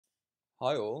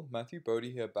Hi all, Matthew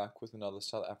Bodie here back with another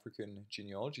South African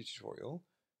genealogy tutorial.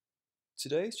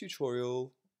 Today's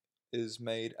tutorial is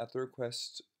made at the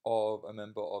request of a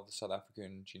member of the South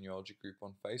African genealogy group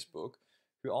on Facebook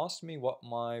who asked me what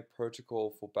my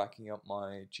protocol for backing up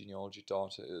my genealogy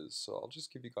data is. So I'll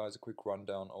just give you guys a quick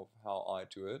rundown of how I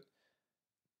do it.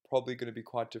 Probably going to be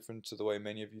quite different to the way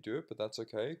many of you do it, but that's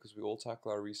okay because we all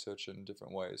tackle our research in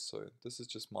different ways. So this is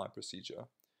just my procedure.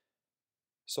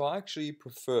 So I actually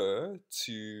prefer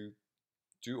to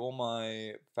do all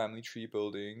my family tree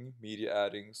building, media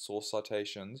adding, source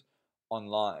citations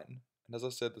online. And as I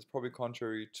said, that's probably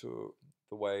contrary to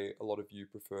the way a lot of you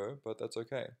prefer, but that's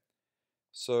okay.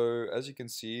 So as you can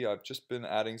see, I've just been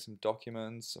adding some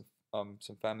documents,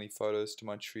 some family photos to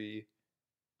my tree.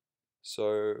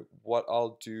 So what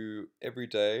I'll do every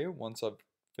day, once I've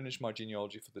finished my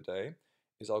genealogy for the day,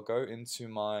 is I'll go into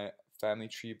my family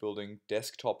tree building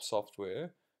desktop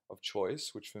software of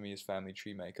choice, which for me is Family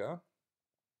Tree Maker.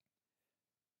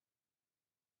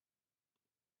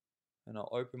 And I'll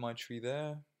open my tree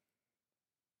there.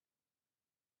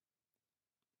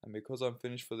 And because I'm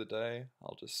finished for the day,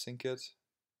 I'll just sync it.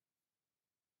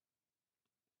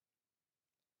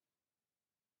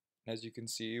 As you can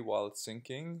see, while it's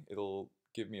syncing, it'll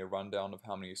give me a rundown of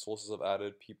how many sources I've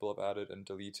added, people I've added and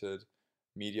deleted,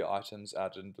 media items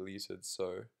added and deleted.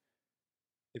 So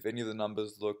if any of the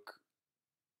numbers look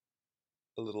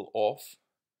a little off,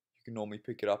 you can normally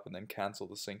pick it up and then cancel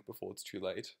the sync before it's too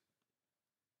late.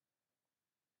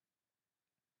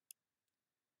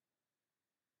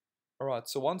 Alright,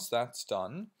 so once that's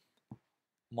done,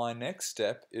 my next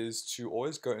step is to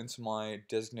always go into my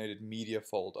designated media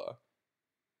folder.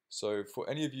 So for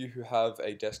any of you who have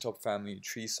a desktop family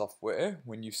tree software,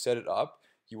 when you set it up,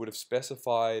 you would have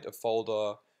specified a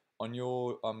folder on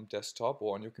your desktop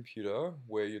or on your computer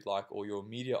where you'd like all your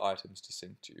media items to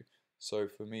sync to. So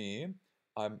for me,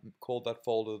 I called that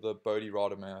folder the Bodhi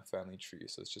Radameyer family tree.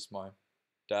 So it's just my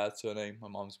dad's surname, my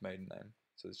mom's maiden name.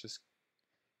 So it's just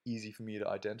easy for me to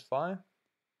identify.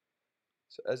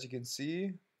 So as you can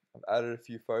see, I've added a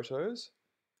few photos.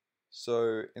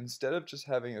 So instead of just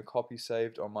having a copy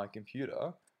saved on my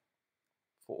computer,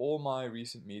 for all my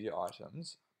recent media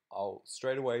items, I'll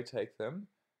straight away take them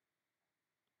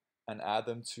and add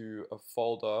them to a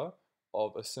folder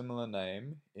of a similar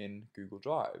name in Google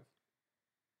Drive.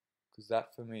 Because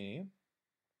that for me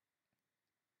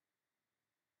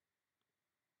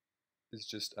is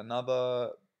just another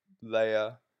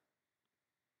layer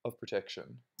of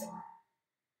protection.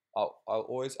 I'll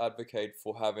always advocate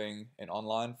for having an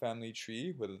online family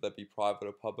tree, whether that be private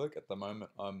or public. At the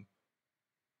moment, I'm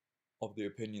of the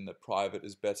opinion that private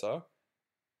is better,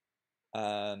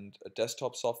 and a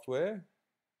desktop software,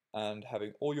 and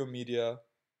having all your media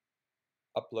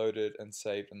uploaded and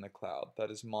saved in the cloud.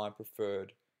 That is my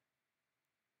preferred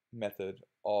method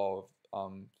of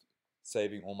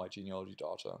saving all my genealogy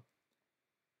data.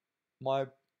 My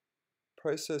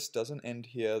process doesn't end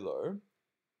here though.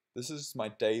 This is my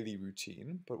daily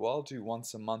routine, but what I'll do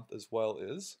once a month as well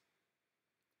is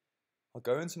I'll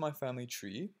go into my family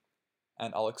tree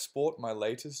and I'll export my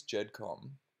latest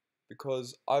GEDCOM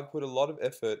because I've put a lot of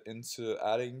effort into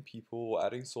adding people,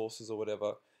 adding sources or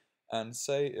whatever, and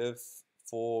say if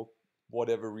for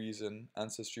whatever reason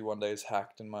Ancestry one day is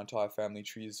hacked and my entire family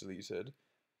tree is deleted,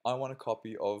 I want a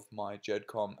copy of my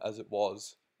GEDCOM as it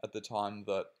was at the time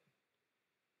that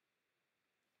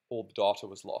all the data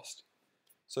was lost.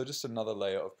 So just another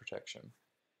layer of protection.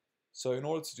 So in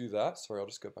order to do that, sorry, I'll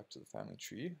just go back to the family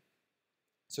tree.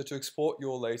 So to export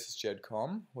your latest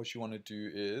GEDCOM, what you want to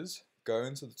do is go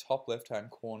into the top left-hand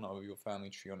corner of your family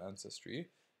tree on Ancestry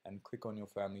and click on your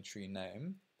family tree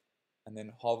name, and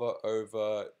then hover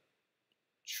over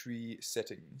Tree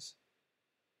Settings.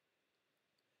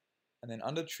 And then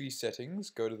under Tree Settings,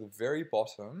 go to the very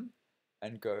bottom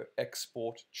and go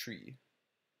Export Tree.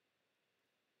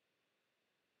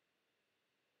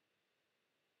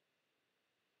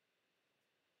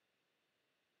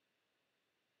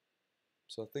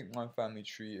 So I think my family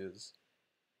tree is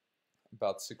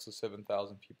about 6,000 or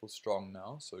 7,000 people strong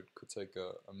now, so it could take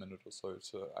a minute or so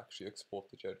to actually export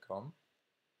the GEDCOM.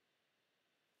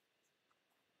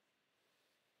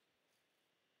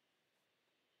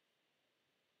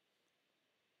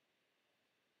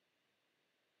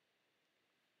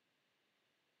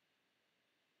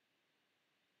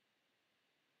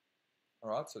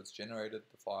 Alright, so it's generated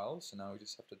the file, so now we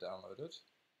just have to download it.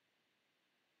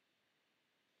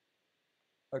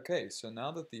 Okay, so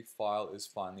now that the file is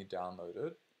finally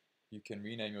downloaded, you can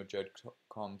rename your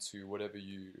GEDCOM to whatever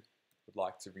you would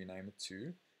like to rename it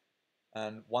to.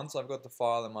 And once I've got the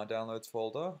file in my downloads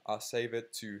folder, I'll save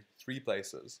it to 3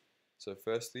 places. So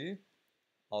firstly,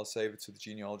 I'll save it to the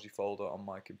genealogy folder on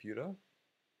my computer.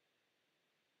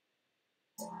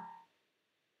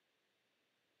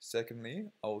 Secondly,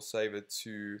 I will save it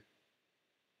to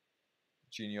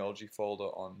genealogy folder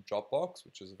on Dropbox,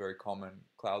 which is a very common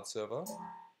cloud server.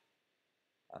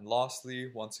 And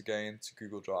lastly, once again, to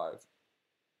Google Drive.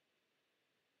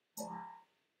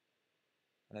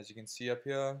 And as you can see up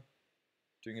here,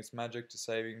 doing its magic to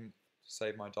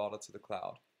save my data to the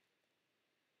cloud.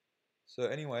 So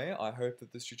anyway, I hope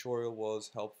that this tutorial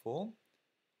was helpful,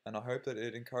 and I hope that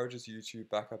it encourages you to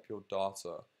back up your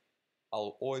data.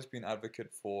 I'll always be an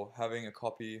advocate for having a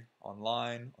copy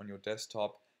online, on your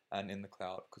desktop, and in the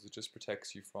cloud, because it just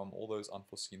protects you from all those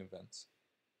unforeseen events.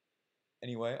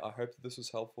 Anyway, I hope that this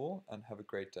was helpful, and have a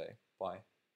great day. Bye.